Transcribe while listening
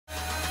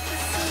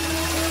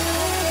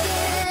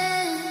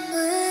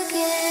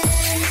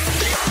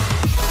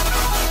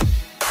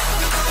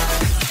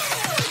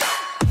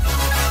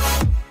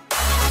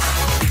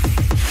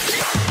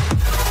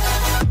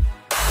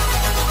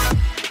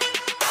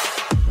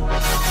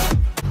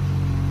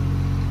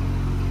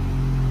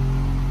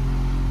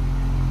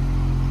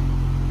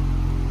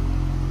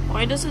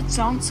Why does it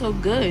sound so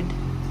good?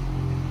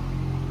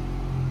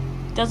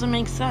 It doesn't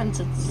make sense.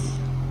 It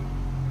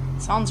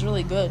sounds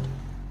really good.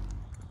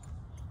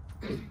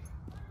 Hey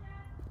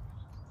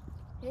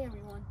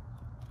everyone,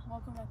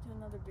 welcome back to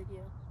another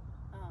video.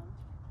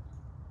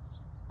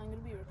 I'm gonna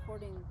be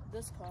recording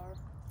this car.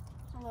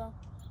 Hello.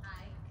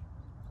 Hi.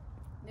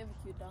 They have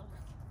a cute dog.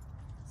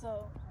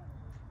 So,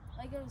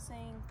 like I was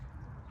saying,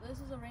 this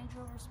is a Range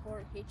Rover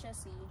Sport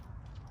HSE,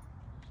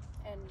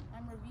 and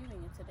I'm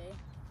reviewing it today.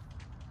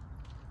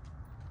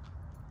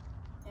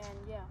 And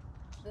yeah,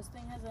 this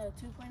thing has a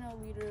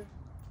 2.0 liter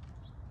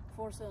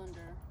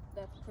 4-cylinder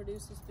that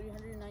produces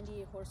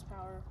 398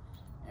 horsepower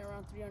and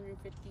around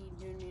 350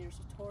 newton meters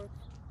of torque.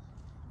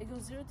 It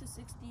goes 0 to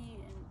 60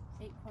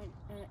 in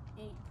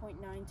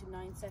 8.9 to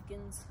 9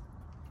 seconds.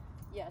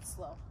 Yeah, it's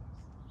slow.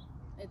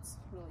 It's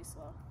really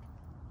slow.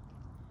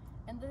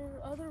 And there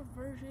are other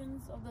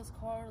versions of this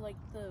car, like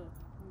the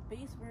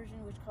base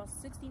version, which costs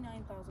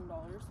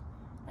 $69,000,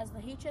 as the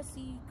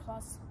HSE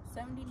costs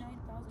 $79,000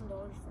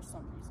 for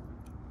some reason.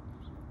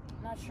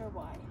 Not sure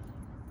why.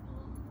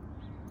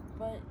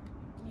 But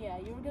yeah,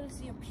 you're gonna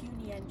see a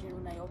puny engine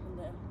when I open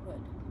the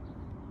hood.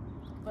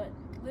 But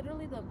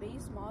literally the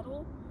base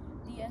model,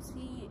 the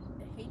SE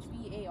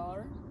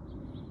HVAR,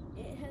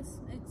 it's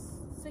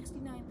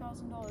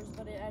 $69,000,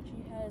 but it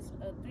actually has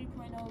a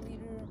 3.0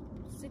 liter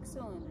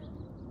 6-cylinder.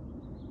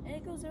 And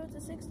it goes 0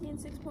 to 60 in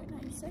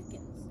 6.9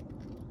 seconds.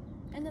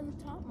 And then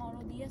the top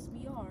model, the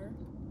SVR,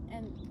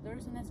 and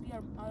there's an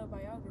SVR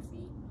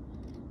autobiography,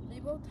 they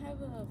both have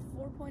a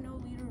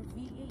 4.0 liter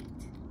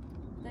V8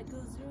 that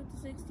goes 0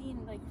 to 60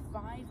 in like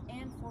 5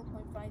 and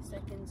 4.5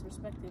 seconds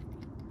respectively.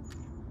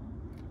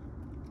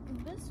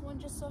 And this one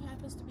just so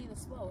happens to be the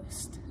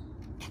slowest.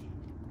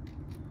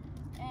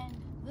 And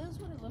this is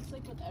what it looks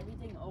like with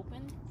everything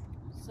open.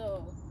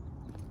 So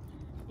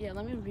yeah,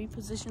 let me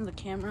reposition the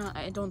camera.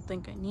 I don't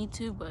think I need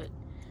to, but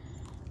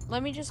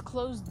let me just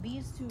close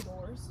these two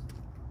doors.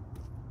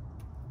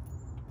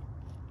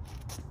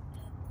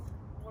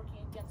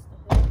 Working against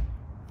the hood.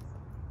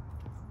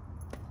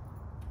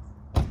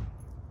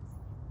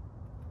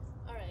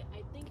 Alright,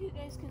 I think you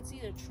guys can see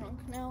the trunk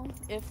now.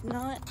 If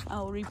not,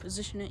 I'll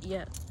reposition it.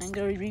 Yeah, I'm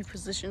gonna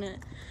reposition it.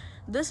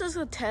 This is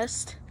a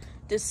test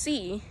to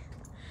see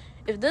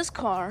if this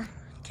car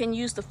can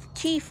use the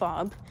key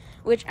fob,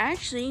 which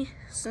actually,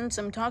 since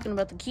I'm talking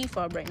about the key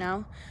fob right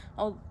now,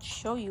 I'll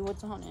show you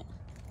what's on it.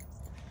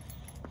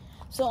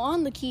 So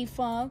on the key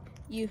fob,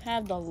 you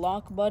have the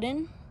lock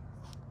button.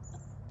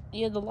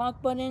 You have the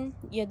lock button,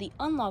 you have the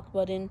unlock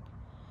button.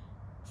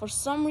 For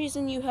some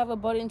reason, you have a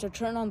button to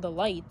turn on the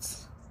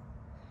lights.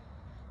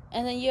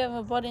 And then you have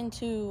a button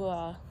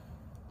to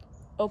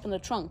open the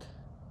trunk.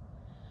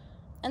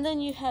 And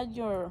then you had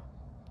your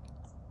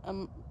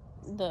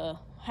the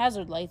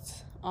hazard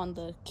lights on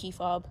the key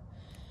fob.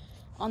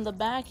 On the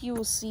back, you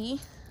will see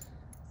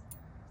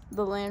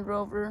the Land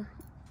Rover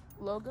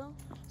logo.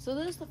 So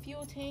this is the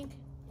fuel tank.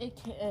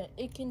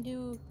 It can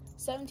do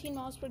 17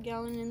 miles per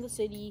gallon in the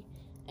city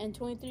and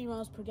 23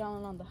 miles per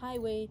gallon on the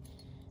highway,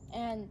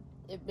 and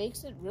it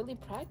makes it really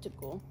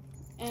practical.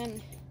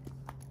 And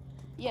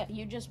yeah,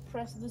 you just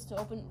press this to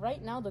open.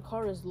 Right now, the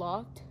car is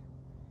locked,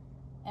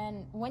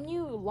 and when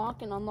you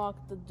lock and unlock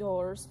the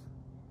doors,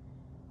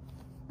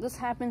 this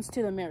happens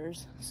to the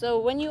mirrors. So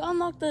when you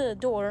unlock the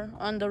door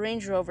on the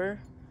Range Rover,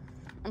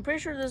 I'm pretty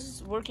sure this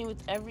is working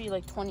with every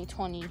like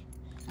 2020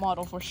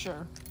 model for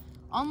sure.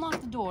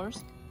 Unlock the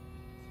doors,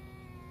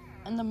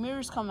 and the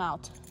mirrors come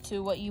out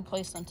to what you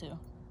place them to.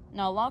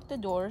 Now lock the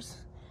doors.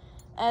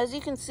 As you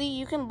can see,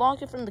 you can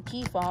lock it from the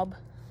key fob,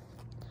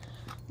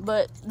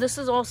 but this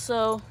is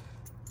also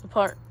the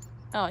part,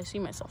 oh, I see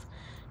myself.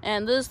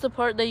 And this is the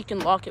part that you can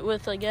lock it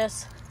with, I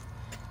guess.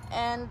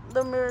 And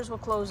the mirrors will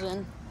close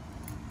in.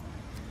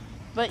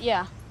 But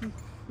yeah,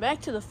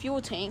 back to the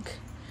fuel tank.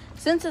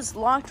 Since it's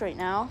locked right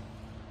now,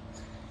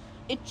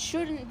 it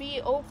shouldn't be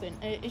open.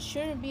 It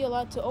shouldn't be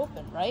allowed to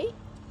open, right?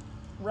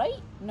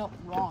 Right? No,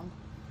 wrong.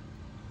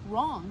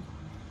 Wrong.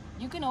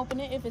 You can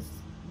open it if it's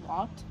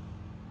locked.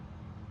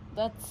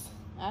 That's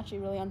actually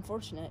really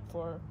unfortunate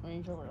for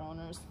Range Rover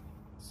owners.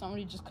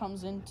 Somebody just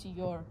comes into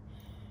your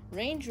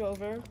Range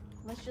Rover.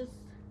 Let's just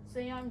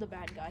say I'm the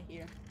bad guy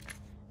here.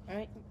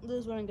 Alright, this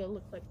is what I'm gonna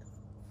look like.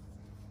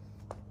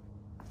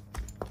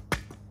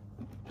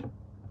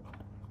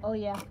 Oh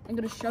yeah, I'm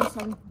gonna shove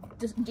some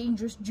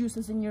dangerous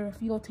juices in your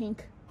fuel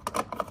tank.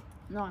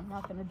 No, I'm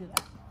not gonna do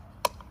that.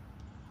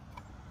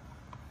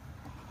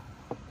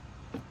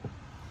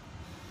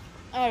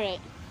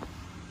 Alright.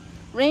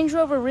 Range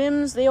Rover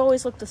rims, they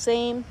always look the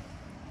same,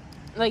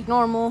 like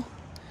normal.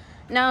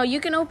 Now, you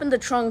can open the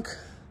trunk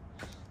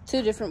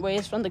two different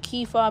ways, from the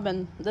key fob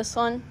and this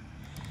one.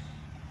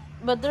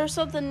 But there's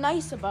something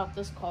nice about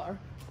this car.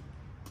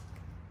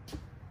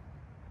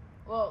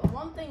 Well,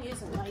 one thing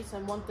isn't nice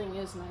and one thing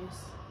is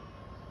nice.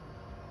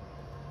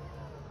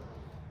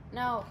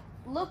 Now,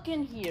 look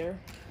in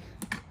here.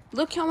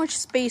 Look how much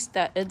space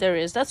that there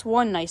is. That's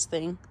one nice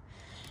thing.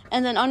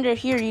 And then under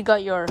here, you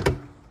got your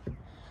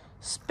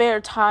spare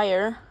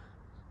tire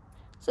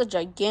It's a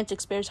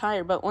gigantic spare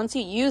tire, but once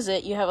you use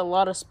it, you have a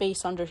lot of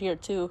space under here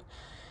too.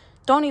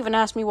 Don't even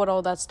ask me what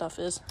all that stuff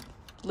is.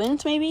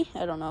 Lint, maybe?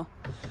 I don't know.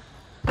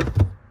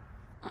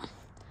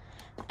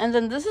 And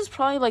then this is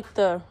probably like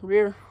the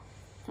rear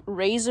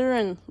raiser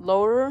and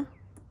lowerer.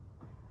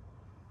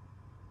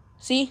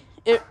 See?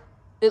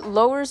 It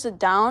lowers it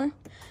down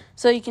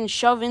so you can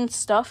shove in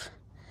stuff.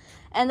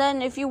 And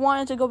then if you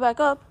want it to go back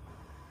up,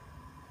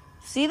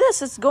 see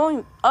this? It's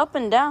going up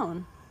and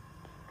down.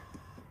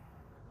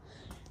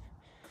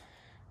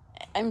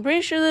 I'm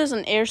pretty sure there's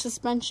an air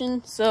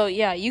suspension. So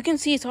yeah, you can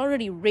see it's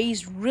already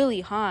raised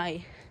really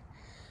high.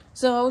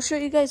 So I'll show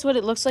you guys what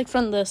it looks like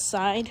from the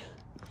side.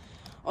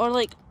 Or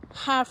like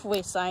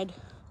halfway side.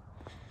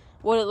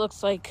 What it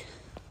looks like.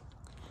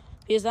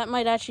 Because that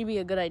might actually be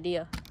a good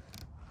idea.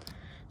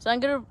 So I'm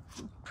going to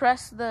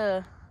press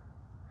the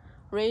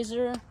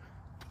razor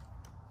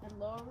and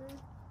lower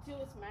to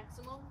its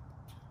maximum.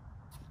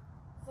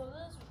 So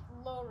this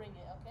is lowering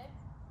it, okay?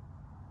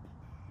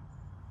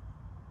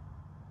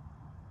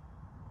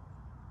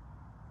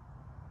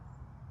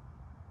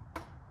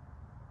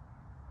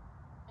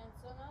 And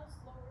so now it's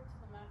lowered to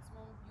the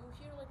maximum. You'll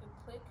hear like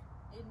a click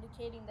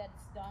indicating that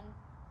it's done.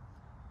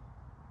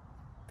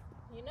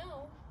 You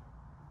know,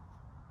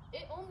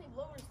 it only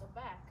lowers the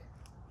back.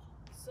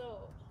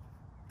 So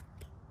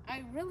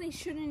I really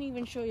shouldn't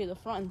even show you the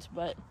front,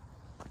 but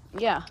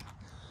yeah.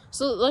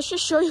 So let's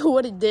just show you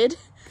what it did.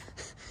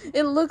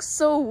 It looks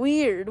so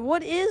weird.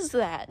 What is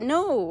that?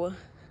 No.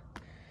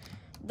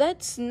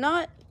 That's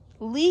not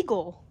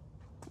legal.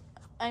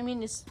 I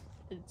mean, it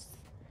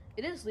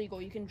is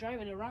legal. You can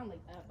drive it around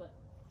like that, but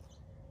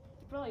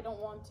you probably don't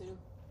want to.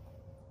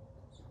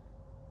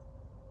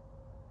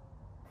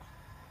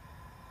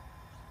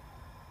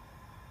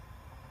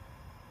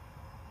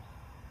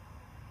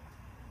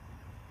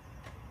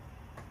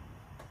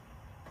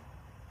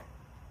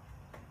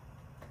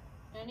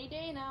 Any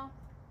day now.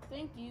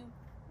 Thank you.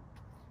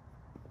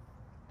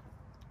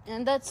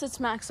 And that's its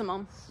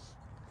maximum.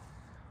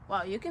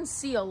 Wow, you can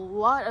see a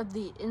lot of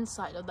the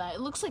inside of that. It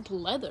looks like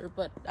leather,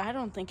 but I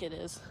don't think it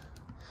is.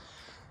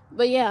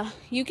 But yeah,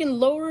 you can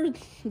lower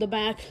the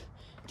back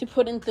to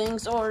put in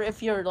things, or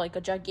if you're like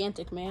a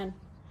gigantic man.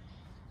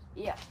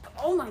 Yeah.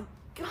 Oh my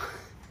god.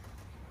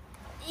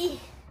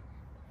 Eek.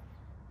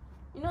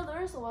 You know,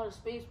 there is a lot of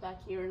space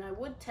back here, and I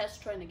would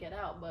test trying to get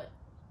out, but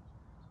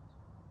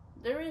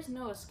there is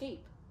no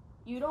escape.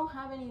 You don't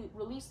have any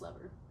release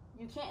lever.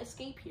 You can't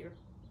escape here.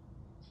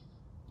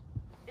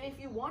 If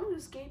you want to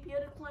escape, you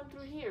have to climb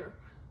through here.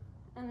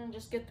 And then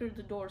just get through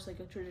the doors like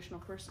a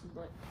traditional person.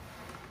 But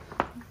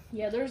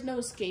yeah, there's no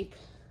escape.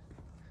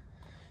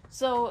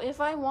 So if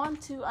I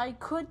want to, I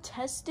could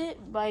test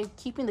it by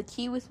keeping the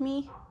key with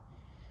me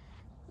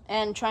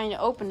and trying to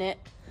open it.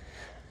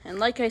 And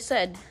like I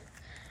said,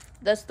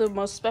 that's the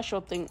most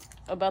special thing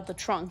about the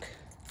trunk.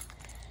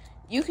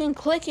 You can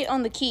click it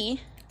on the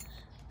key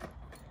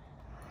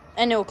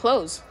and it will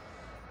close.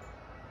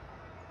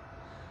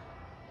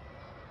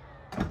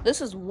 This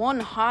is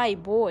one high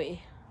boy.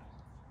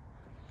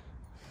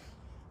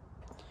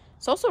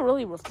 It's also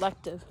really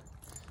reflective.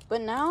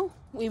 But now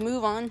we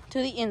move on to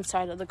the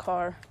inside of the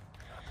car.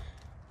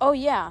 Oh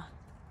yeah,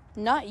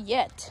 not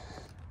yet.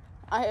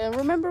 I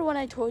remember when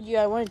I told you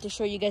I wanted to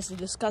show you guys the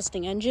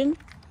disgusting engine?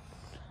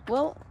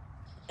 Well,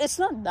 it's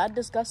not that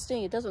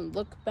disgusting. It doesn't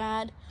look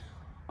bad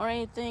or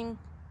anything.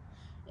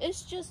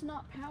 It's just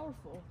not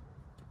powerful.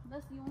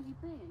 That's the only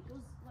thing. It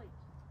goes like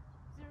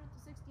 0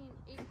 to 60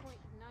 in 8.9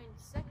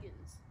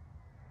 seconds.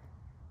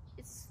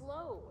 It's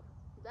slow.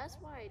 That's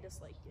why I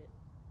dislike it.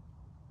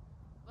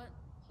 But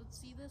let's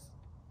see this.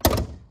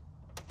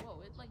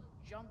 Whoa, it like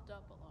jumped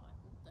up a lot.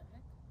 What the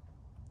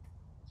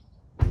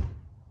heck?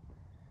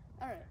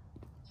 Alright.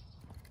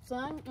 So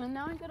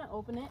now I'm gonna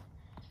open it.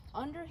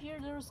 Under here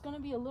there's gonna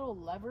be a little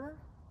lever.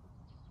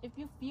 If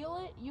you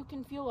feel it, you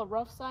can feel a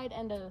rough side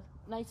and a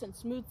nice and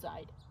smooth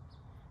side.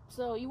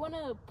 So you want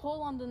to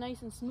pull on the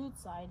nice and smooth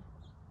side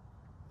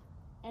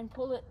and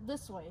pull it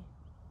this way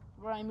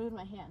where I move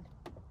my hand.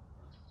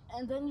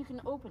 And then you can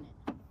open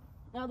it.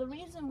 Now the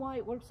reason why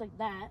it works like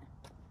that,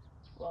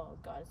 well,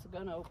 God, it's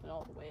going to open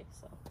all the way,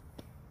 so.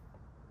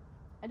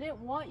 I didn't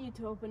want you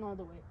to open all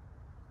the way.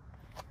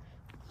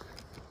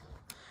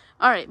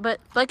 Alright, but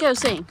like I was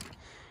saying,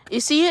 you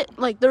see it?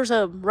 Like there's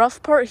a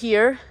rough part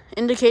here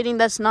indicating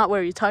that's not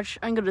where you touch.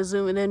 I'm going to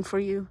zoom it in for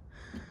you.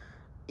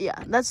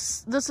 Yeah,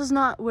 this is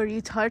not where you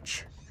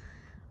touch.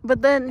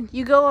 But then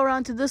you go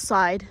around to this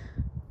side,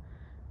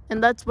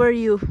 and that's where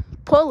you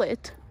pull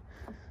it,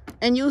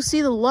 and you'll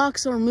see the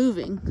locks are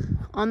moving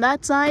on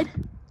that side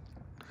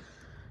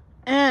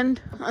and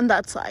on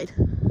that side,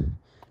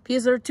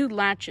 because there are two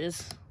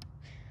latches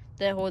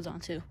that it holds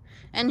onto.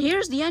 And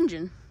here's the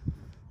engine.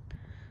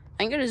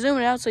 I'm gonna zoom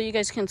it out so you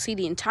guys can see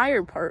the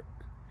entire part.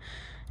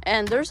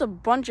 And there's a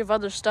bunch of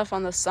other stuff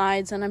on the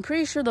sides, and I'm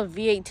pretty sure the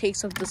V8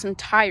 takes up this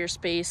entire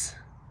space.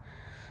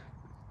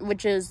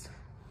 Which is,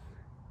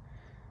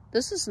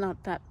 this is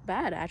not that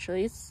bad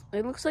actually.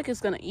 It looks like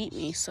it's gonna eat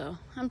me, so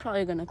I'm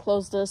probably gonna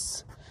close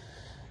this.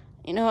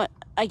 You know what?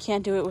 I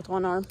can't do it with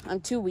one arm. I'm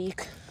too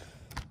weak.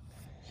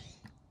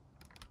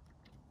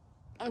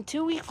 I'm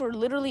too weak for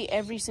literally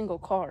every single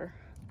car.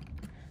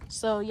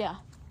 So yeah,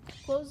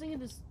 closing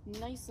it is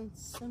nice and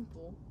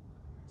simple.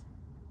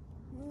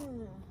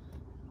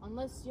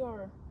 Unless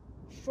you're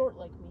short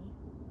like me.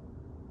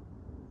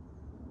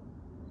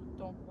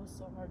 Don't close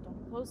so hard.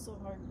 Don't close so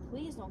hard.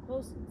 Please don't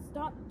close.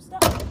 Stop.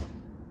 Stop.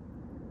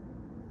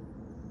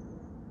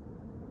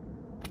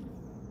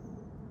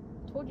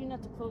 Told you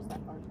not to close that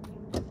hard.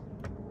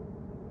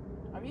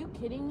 Are you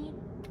kidding me?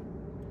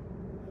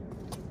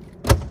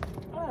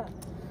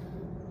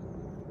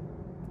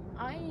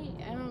 I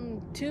am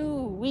too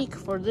weak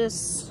for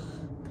this.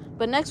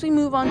 But next we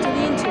move on to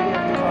the interior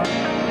of the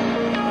car.